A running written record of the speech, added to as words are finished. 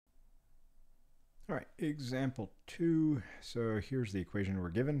All right, example 2. So here's the equation we're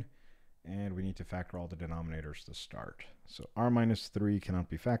given, and we need to factor all the denominators to start. So r minus 3 cannot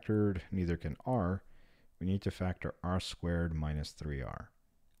be factored, neither can r. We need to factor r squared minus 3r.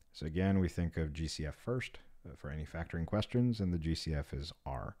 So again, we think of GCF first for any factoring questions, and the GCF is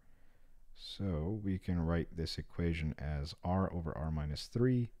r. So we can write this equation as r over r minus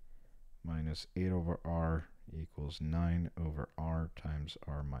 3 minus 8 over r equals 9 over r times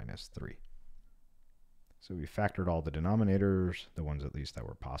r minus 3. So we factored all the denominators, the ones at least that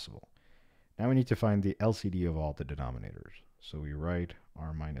were possible. Now we need to find the LCD of all the denominators. So we write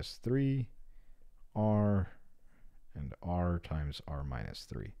r minus 3, r, and r times r minus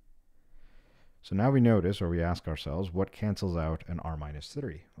 3. So now we notice, or we ask ourselves, what cancels out an r minus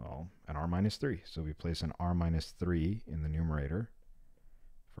 3? Well, an r minus 3. So we place an r minus 3 in the numerator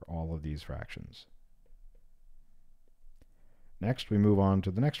for all of these fractions. Next, we move on to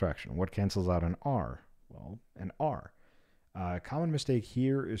the next fraction. What cancels out an r? Well, an r. A common mistake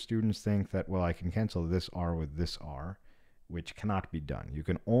here is students think that, well, I can cancel this r with this r, which cannot be done. You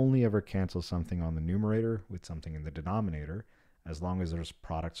can only ever cancel something on the numerator with something in the denominator as long as there's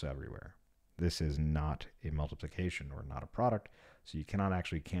products everywhere. This is not a multiplication or not a product, so you cannot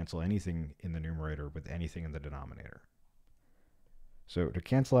actually cancel anything in the numerator with anything in the denominator. So to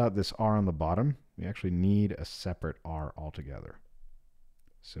cancel out this r on the bottom, we actually need a separate r altogether.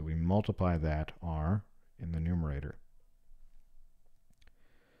 So we multiply that r in the numerator.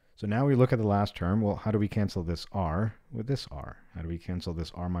 So now we look at the last term. Well, how do we cancel this r with this r? How do we cancel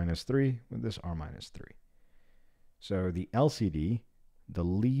this r minus 3 with this r minus 3? So the LCD, the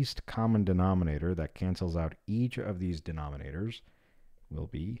least common denominator that cancels out each of these denominators, will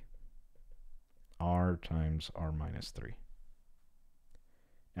be r times r minus 3.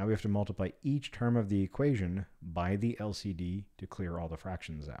 Now we have to multiply each term of the equation by the LCD to clear all the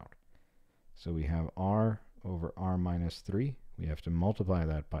fractions out. So we have r over r minus 3. We have to multiply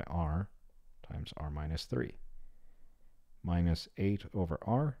that by r times r minus 3. Minus 8 over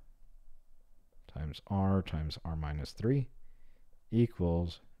r times r minus 3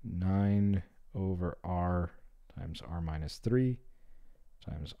 equals 9 over r times r minus 3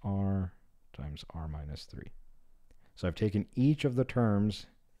 times r minus 3. So I've taken each of the terms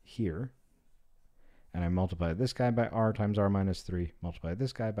here, and I multiply this guy by r times r minus 3, multiply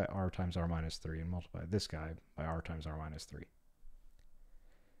this guy by r times r minus 3, and multiply this guy by r times r minus 3.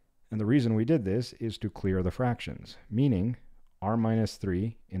 And the reason we did this is to clear the fractions, meaning r minus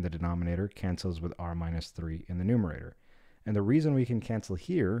 3 in the denominator cancels with r minus 3 in the numerator. And the reason we can cancel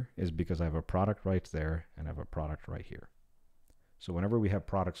here is because I have a product right there and I have a product right here. So whenever we have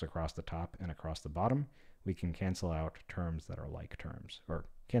products across the top and across the bottom, we can cancel out terms that are like terms, or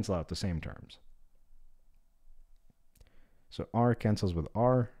cancel out the same terms. So r cancels with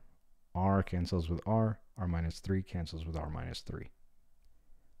r cancels with r minus 3 cancels with r minus 3.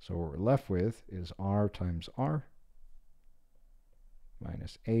 So what we're left with is r times r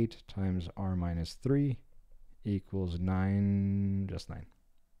minus 8 times r minus 3 equals 9, just 9.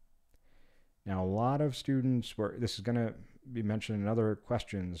 Now a lot of students, this is going to be mentioned in other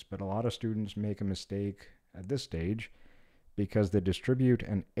questions, but a lot of students make a mistake at this stage because they distribute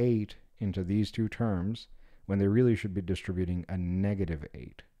an 8 into these two terms when they really should be distributing a negative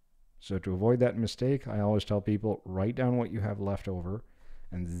 8. So to avoid that mistake, I always tell people, write down what you have left over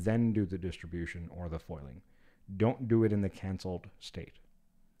and then do the distribution or the foiling. Don't do it in the canceled state.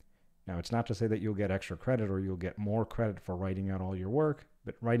 Now, it's not to say that you'll get extra credit or you'll get more credit for writing out all your work,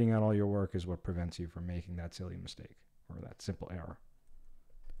 but writing out all your work is what prevents you from making that silly mistake or that simple error.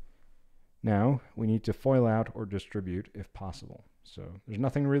 Now, we need to FOIL out or distribute if possible. So there's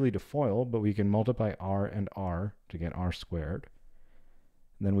nothing really to FOIL, but we can multiply r and r to get r squared.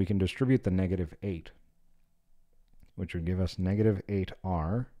 Then we can distribute the negative 8, which would give us negative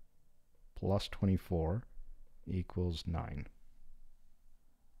 8r plus 24 equals 9.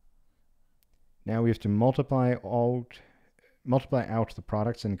 Now we have to multiply out the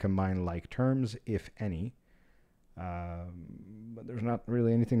products and combine like terms, if any. But there's not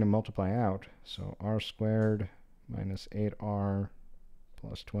really anything to multiply out. So r squared minus 8r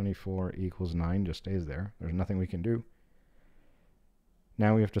plus 24 equals 9 just stays there. There's nothing we can do.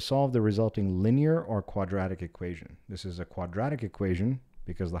 Now we have to solve the resulting linear or quadratic equation. This is a quadratic equation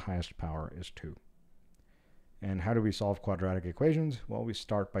because the highest power is 2. And how do we solve quadratic equations? Well, we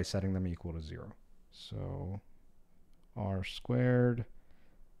start by setting them equal to 0. So r squared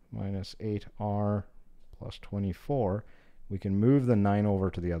minus 8r plus 24, we can move the 9 over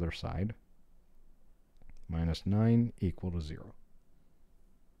to the other side. Minus 9 equal to 0.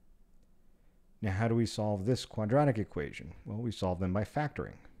 Now, how do we solve this quadratic equation? Well, we solve them by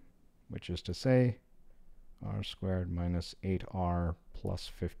factoring. which is to say r squared minus 8r plus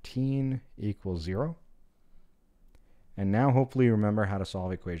 15 equals 0. And now hopefully you remember how to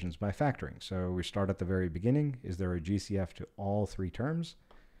solve equations by factoring. So we start at the very beginning. Is there a GCF to all three terms?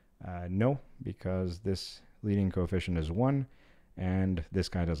 No, because this leading coefficient is 1, and this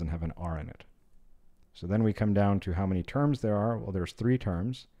guy doesn't have an r in it. So then we come down to how many terms there are. Well, there's 3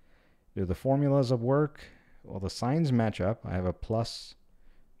 terms. Do the formulas of work? Well, the signs match up. I have a plus,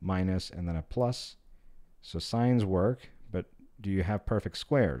 minus, and then a plus. So signs work, but do you have perfect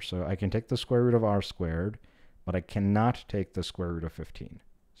squares? So I can take the square root of r squared, but I cannot take the square root of 15.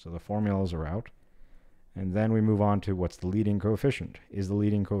 So the formulas are out. And then we move on to what's the leading coefficient. Is the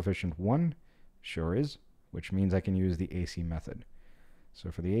leading coefficient 1? Sure is, which means I can use the AC method. So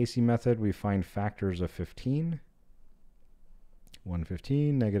for the AC method, we find factors of 15. 1,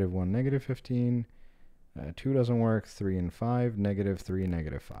 15, negative 1, negative 15. 2 doesn't work, 3 and 5, negative 3,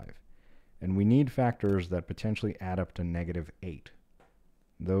 negative 5. And we need factors that potentially add up to negative 8.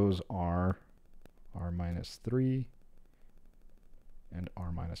 Those are r minus 3 and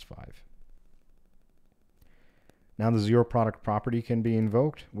r minus 5. Now the zero product property can be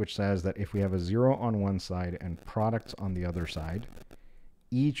invoked, which says that if we have a 0 on one side and products on the other side,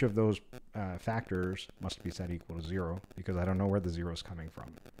 each of those factors must be set equal to 0, because I don't know where the 0 is coming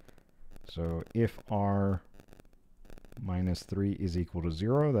from. So if r minus 3 is equal to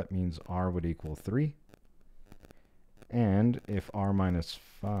 0, that means r would equal 3. And if r minus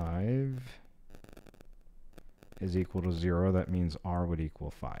 5 is equal to 0, that means r would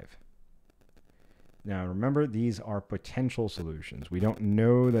equal 5. Now remember, these are potential solutions. We don't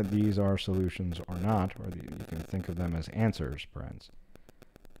know that these are solutions or not, or you can think of them as answers, friends.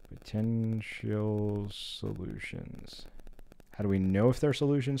 Potential solutions. How do we know if they're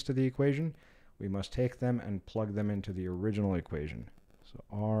solutions to the equation? We must take them and plug them into the original equation. So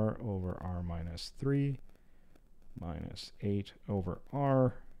r over r minus 3 minus 8 over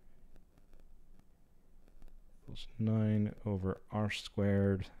r equals 9 over r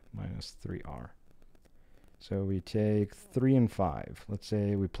squared minus 3r. So we take 3 and 5. Let's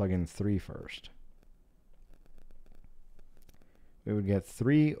say we plug in 3 first. We would get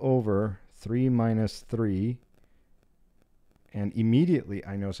 3 over 3 minus 3. And immediately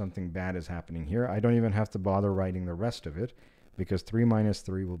I know something bad is happening here. I don't even have to bother writing the rest of it, because 3 minus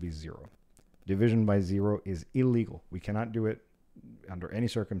 3 will be 0. Division by 0 is illegal. We cannot do it under any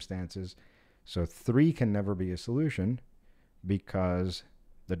circumstances. So 3 can never be a solution, because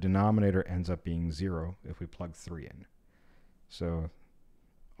the denominator ends up being 0 if we plug 3 in. So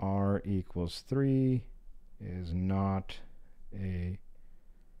r equals 3 is not a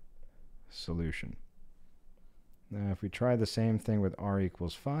solution. Now if we try the same thing with r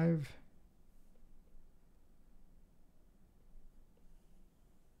equals 5,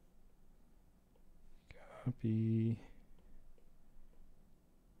 copy.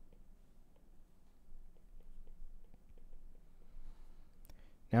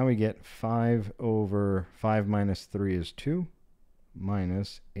 Now we get 5 over 5 minus 3 is 2,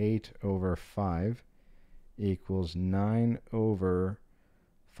 minus 8 over 5 equals 9 over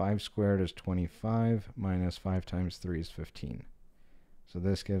 5 squared is 25, minus 5 times 3 is 15. So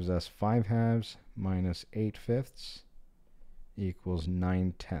this gives us 5 halves minus 8 fifths equals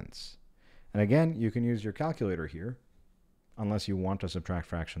 9 tenths. And again, you can use your calculator here, unless you want to subtract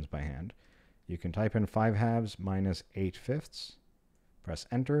fractions by hand. You can type in 5 halves minus 8 fifths. Press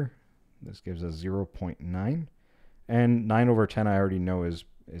enter. This gives us 0.9. And 9 over 10 I already know is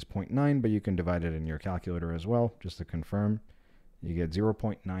 0.9, but you can divide it in your calculator as well, just to confirm. You get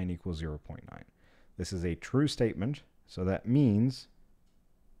 0.9 equals 0.9. This is a true statement, so that means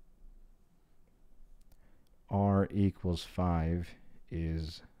r equals 5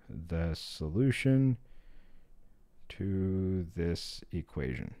 is the solution to this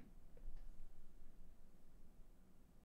equation.